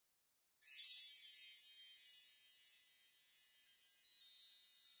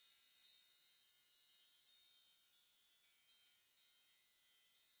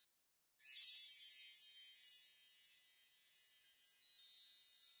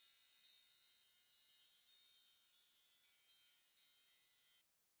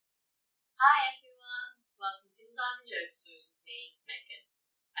Hi everyone, welcome to the Diamond Joker Stories with me, Megan.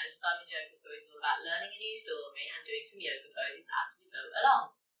 And the Diamond Joker Stories is all about learning a new story and doing some yoga poses as we go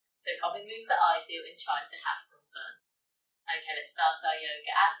along. So copy moves that I do and try to have some fun. Okay, let's start our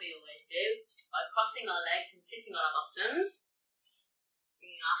yoga as we always do, by crossing our legs and sitting on our bottoms,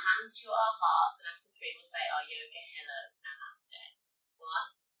 bringing our hands to our heart, and after 3 we'll say our yoga hello, namaste. 1,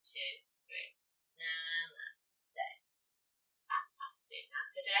 2, 3, namaste. Fantastic. Now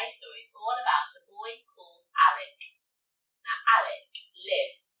today's story is all about a boy called Alec. Now Alec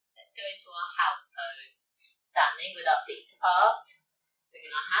lives, let's go into our house pose, standing with our feet apart,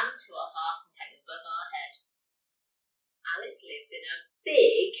 bringing our hands to our heart and taking above our head. Alec lives in a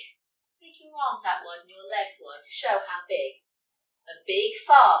big, take your arms out wide and your legs wide to show how big, a big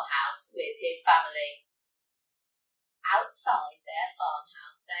farmhouse with his family. Outside their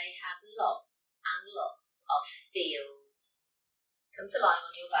farmhouse they have lots and lots of fields. Come to lie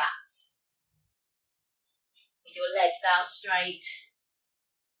on your backs, with your legs out straight.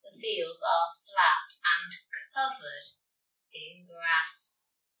 The fields are flat and covered in grass.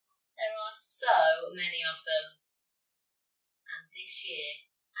 There are so many of them. And this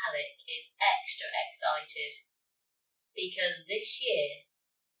year, Alec is extra excited, because this year,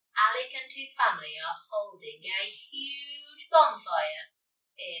 Alec and his family are holding a huge bonfire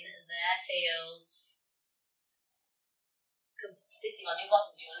in their fields. Sitting on your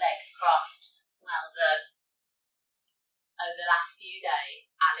bottom with your legs crossed. Well done. Over the last few days,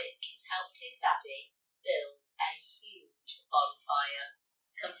 Alec has helped his daddy build a huge bonfire.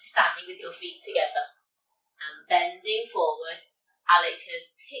 Come to standing with your feet together and bending forward. Alec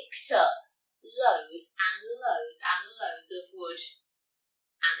has picked up loads and loads and loads of wood.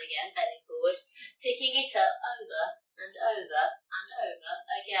 And again, bending forward, picking it up over and over and over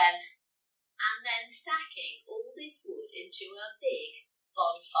again. And then stacking all this wood into a big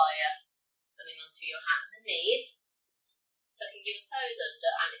bonfire. Coming onto your hands and knees, tucking your toes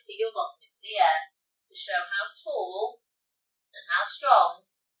under and lifting your bottom into the air to show how tall and how strong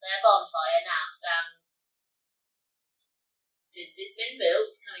their bonfire now stands. Since it's been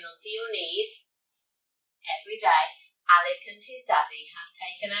built, coming onto your knees, every day Alec and his daddy have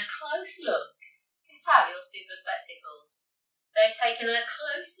taken a close look. Get out your super spectacles. They've taken a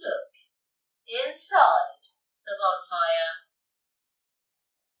close look inside the bonfire.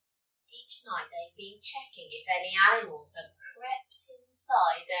 Each night they've been checking if any animals have crept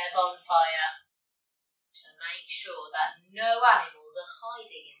inside their bonfire to make sure that no animals are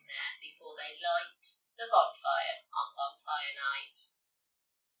hiding in there before they light the bonfire on bonfire night.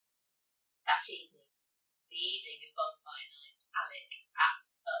 That evening, the evening of bonfire night, Alec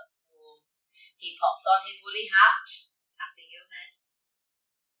wraps up warm. He pops on his woolly hat, tapping your head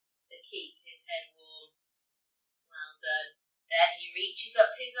to keep his head warm. Well done. Then he reaches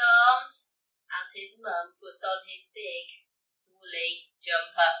up his arms as his mum puts on his big woolly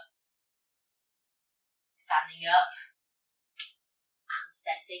jumper. Standing up and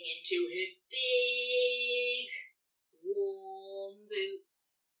stepping into his big warm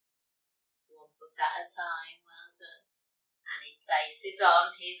boots. 1 foot at a time, well done. And he places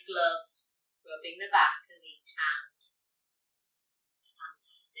on his gloves, rubbing the back of each hand.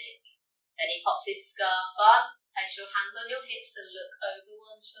 Fantastic. Then he pops his scarf on, place your hands on your hips and look over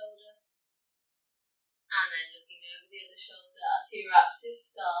one shoulder. And then looking over the other shoulder as he wraps his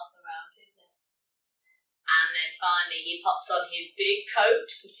scarf around his neck. And then finally he pops on his big coat,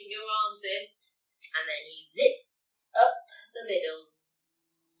 putting your arms in. And then he zips up the middle.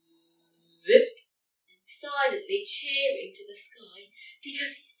 Zip. And silently cheering to the sky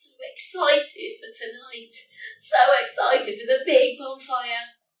because he's so excited for tonight. So excited for the big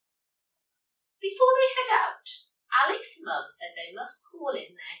bonfire. Before they head out, Alec's mum said they must call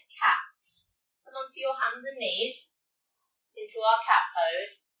in their cats. Come onto your hands and knees, into our cat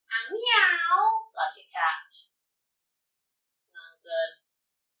pose, and meow like a cat. Well done.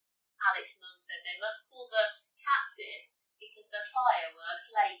 Alec's mum said they must call the cats in because the fireworks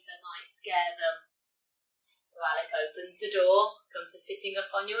later might scare them. So Alec opens the door, come to sitting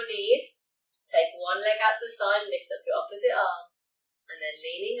up on your knees, take one leg out to the side and lift up your opposite arm. And then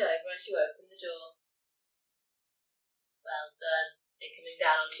leaning over as you open the door. Well done. Then coming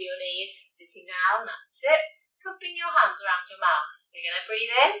down onto your knees, sitting down, that's it. Cupping your hands around your mouth. We're going to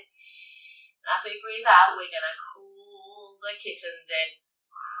breathe in. And as we breathe out, we're going to call the kittens in.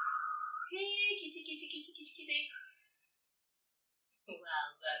 Hey, kitty, kitty, kitty, kitty, kitty.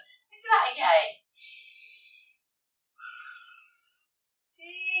 Well done. Let's do that again.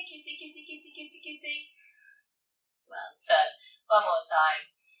 Hey, kitty, kitty, kitty, kitty, kitty. Well done. One more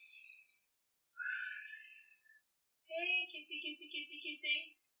time. Hey, kitty, kitty, kitty,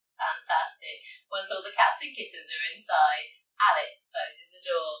 kitty. Fantastic. Once all the cats and kittens are inside, Alec closes the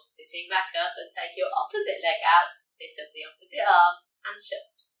door, sitting back up and take your opposite leg out, lift up the opposite arm and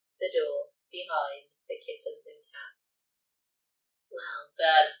shut the door behind the kittens and cats. Well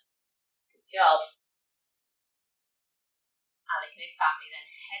done. Good job. Alec and his family then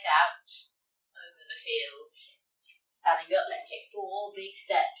head out over the fields. Standing up, let's take 4 big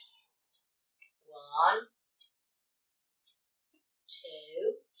steps. 1,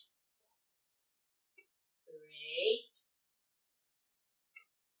 2, 3,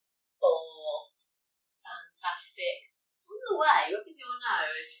 4. Fantastic. On the way, rubbing your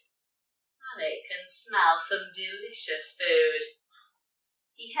nose, Alec can smell some delicious food.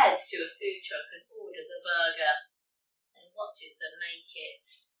 He heads to a food truck and orders a burger, and watches them make it.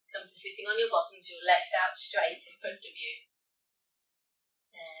 Comes to sitting on your bottom with your legs out straight in front of you.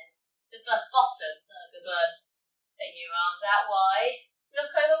 There's the bottom burger bun. Take your arms out wide,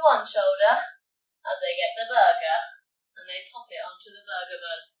 look over one shoulder as they get the burger, and they pop it onto the burger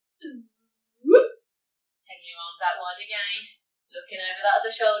bun. Taking your arms out wide again, looking over that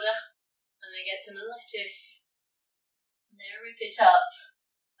other shoulder, and they get some lettuce. And they rip it up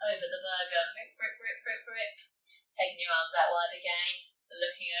over the burger. Rip, rip, rip, rip, rip. Taking your arms out wide again,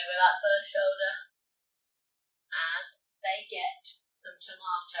 looking over that first shoulder as they get some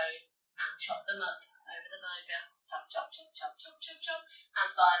tomatoes and chop them up over the burger. Chop, chop, chop, chop, chop, chop, chop.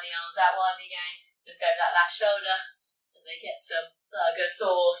 And finally, arms out wide again, look over that last shoulder and they get some burger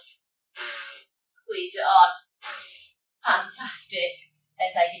sauce. Squeeze it on. Fantastic.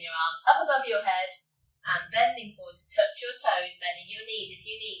 Then taking your arms up above your head and bending forward to touch your toes, bending your knees if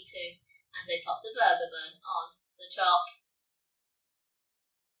you need to, as they pop the burger bun on the top.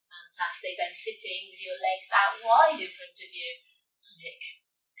 Fantastic. Then sitting with your legs out wide in front of you, Alec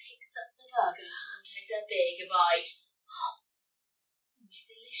picks up the burger and takes a big bite. Oh, it's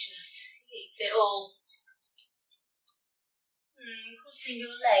delicious. He eats it all. Crossing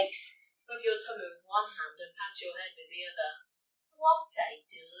your legs, rub your tummy with one hand and pat your head with the other. What a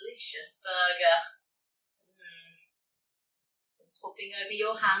delicious burger. Swapping over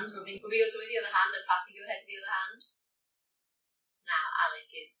your hands, rubbing your tummy with the other hand and patting your head with the other hand. Now Alec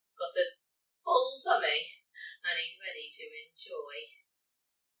has got a full tummy and he's ready to enjoy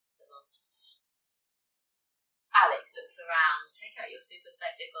the bonfire. Alec looks around. Take out your super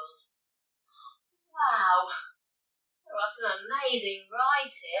spectacles. Wow, there are some amazing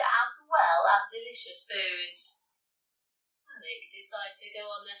rides here as well as delicious foods. Alec decides to go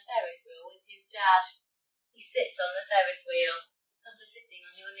on the Ferris wheel with his dad. He sits on the Ferris wheel, comes to sitting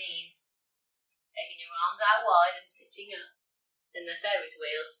on your knees, taking your arms out wide and sitting up. Then the Ferris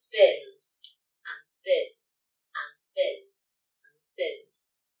wheel spins and spins and spins and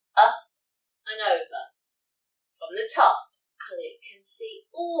spins, up and over. From the top, Alec can see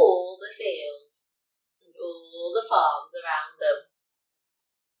all the fields and all the farms around them.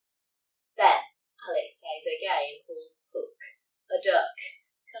 Then Alec plays a game called Hook a Duck.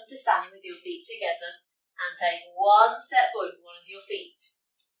 Come to standing with your feet together and take 1 step forward with one of your feet.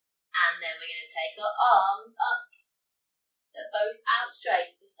 And then we're going to take our arms up. They're both out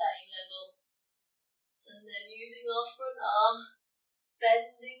straight at the same level. And then using our front arm,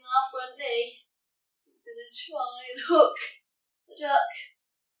 bending our front knee, we're going to try and hook the duck.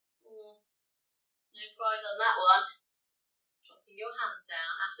 No prize on that one. Dropping your hands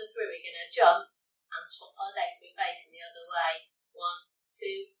down. After 3, we're going to jump and swap our legs. We're facing the other way. 1,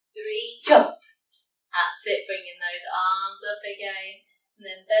 2, 3, jump. That's it, bringing those arms up again. And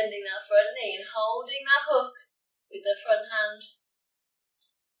then bending that front knee and holding that hook with the front hand.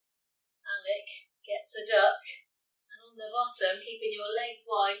 Alec gets a duck, and on the bottom, keeping your legs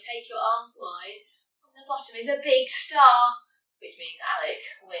wide, take your arms wide, on the bottom is a big star, which means Alec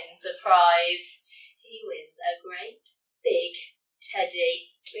wins a prize. He wins a great big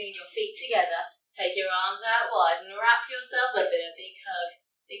teddy. Bring your feet together, take your arms out wide and wrap yourselves up in a big hug,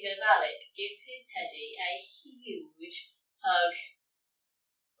 because Alec gives his teddy a huge hug.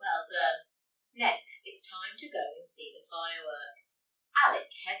 Well done. Next, it's time to go and see the fireworks.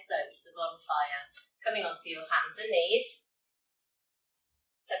 Alec heads over to the bonfire, coming onto your hands and knees,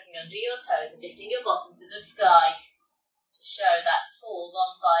 tucking under your toes and lifting your bottom to the sky to show that tall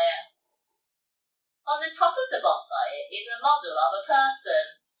bonfire. On the top of the bonfire is a model of a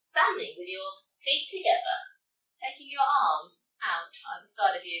person, standing with your feet together, taking your arms out either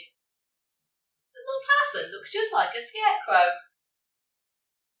side of you. The little person looks just like a scarecrow.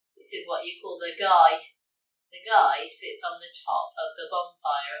 This is what you call the guy. The guy sits on the top of the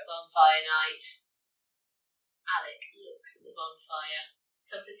bonfire at bonfire night. Alec looks at the bonfire,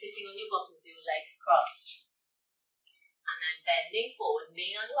 comes to sitting on your bottom with your legs crossed. and then bending forward,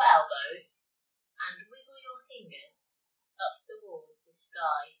 lean on your elbows, and wiggle your fingers up towards the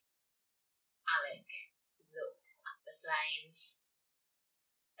sky. Alec looks at the flames.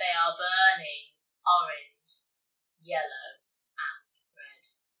 They are burning orange, yellow, and red.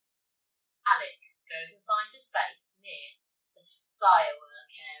 Alec goes and finds a space near the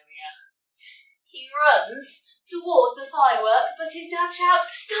firework area. He runs towards the firework, but his dad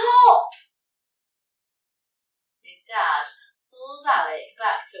shouts, "Stop!" His dad pulls Alec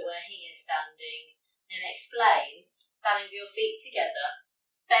back to where he is standing and explains, standing with your feet together,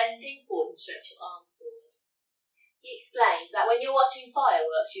 bending forward and stretch your arms forward. He explains that when you're watching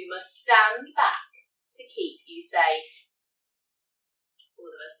fireworks, you must stand back to keep you safe. All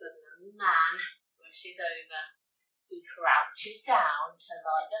of a sudden, a man rushes over. He crouches down to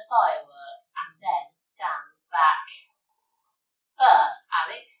light the fireworks and then stands back. First,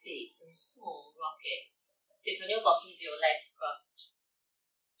 Alec sees some small rockets. Sit on your bottom with your legs crossed,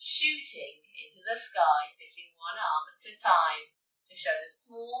 shooting into the sky, lifting one arm at a time to show the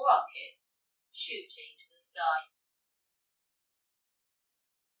small rockets shooting to the sky.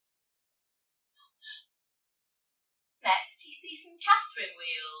 Next, he sees some Catherine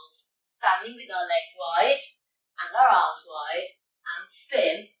wheels, standing with our legs wide and our arms wide, and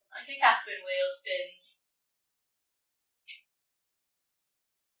spin like a Catherine wheel spins.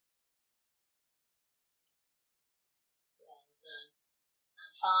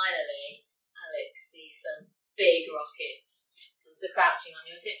 Finally, Alec sees some big rockets. Come to crouching on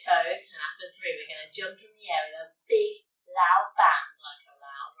your tiptoes, and after 3 we're going to jump in the air with a big, loud bang like a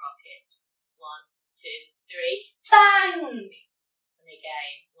loud rocket. 1, 2, 3, bang! And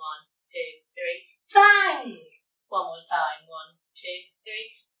again, 1, 2, 3, bang! One more time, 1, 2,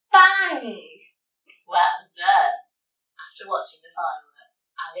 3, bang! Well done! After watching the fireworks,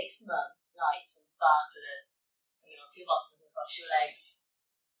 Alec's mum lights some sparklers. Coming onto your bottoms and across your legs.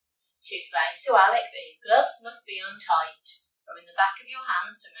 She explains to Alec that his gloves must be untight, rubbing the back of your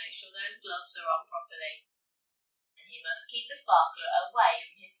hands to make sure those gloves are on properly. And he must keep the sparkler away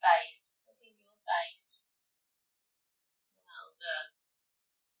from his face, looking your face. Well done.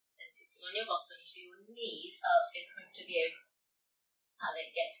 Then sitting on your bottoms with your knees up in front of you.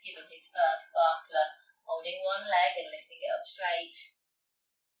 Alec gets given his first sparkler, holding one leg and lifting it up straight.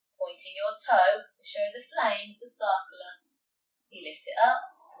 Pointing your toe to show the flame of the sparkler. He lifts it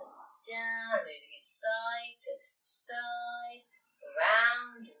up, down, moving it side to side,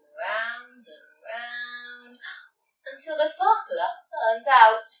 round and round and round, until the sparkler burns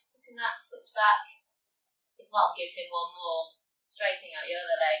out, putting that foot back. His mom gives him one more, straightening out your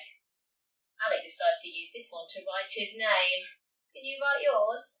other leg. Alec decides to use this one to write his name. Can you write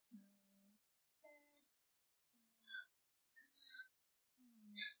yours?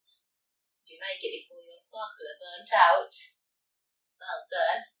 Did you make it before your sparkler burnt out? Well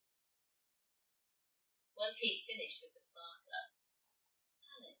done. Once he's finished with the sparkler,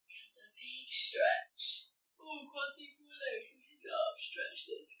 Alec has a big stretch. Oh, can't see my legs with his arms stretched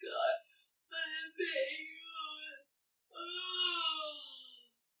to the sky. And a big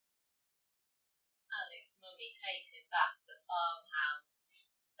Alec's mummy takes him back to the farmhouse,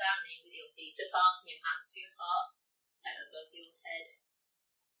 standing with your feet apart and your hands to your heart, head above your head,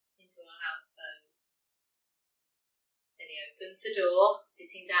 into a house pose. Then he opens the door,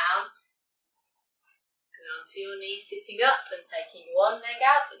 sitting down, and onto your knees, sitting up and taking one leg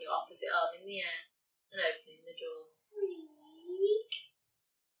out and your opposite arm in the air and opening the door.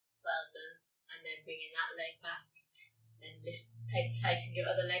 Well done. And then bringing that leg back, then placing your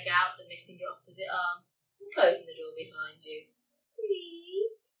other leg out and lifting your opposite arm and closing the door behind you.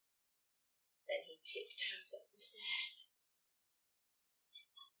 Then he tiptoes up the stairs.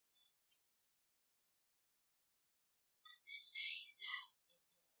 And then lays down in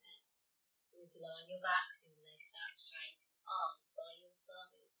his bed. Going to lie on your back, so your legs out straight, arms by your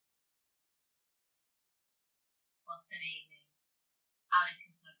sides. What an evening. Alec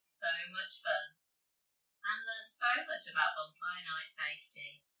has had so much fun and learned so much about bonfire night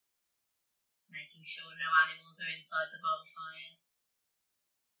safety. Making sure no animals are inside the bonfire.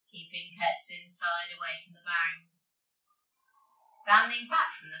 Keeping pets inside away from the bangs. Standing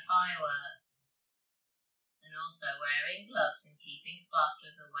back from the fireworks. And also wearing gloves and keeping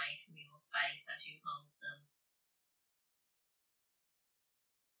sparklers away from your face as you hold them.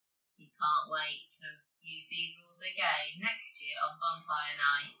 You can't wait to use these rules again next year on Bonfire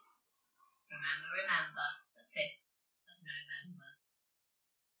Night. Remember, the 5th of November.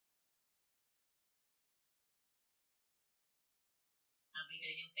 Now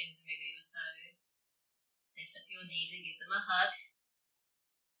wiggle your fingers and wiggle your toes. Lift up your knees and give them a hug.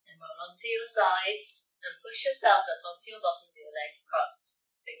 And roll onto your sides. And push yourselves up onto your bottoms with your legs crossed,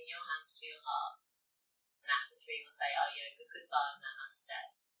 bringing your hands to your heart. And after 3, we'll say our yoga goodbye, namaste.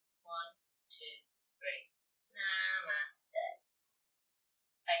 1, 2, 3. Namaste.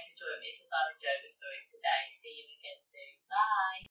 Thank you for joining me for Diamond Yoga Stories today. See you again soon. Bye.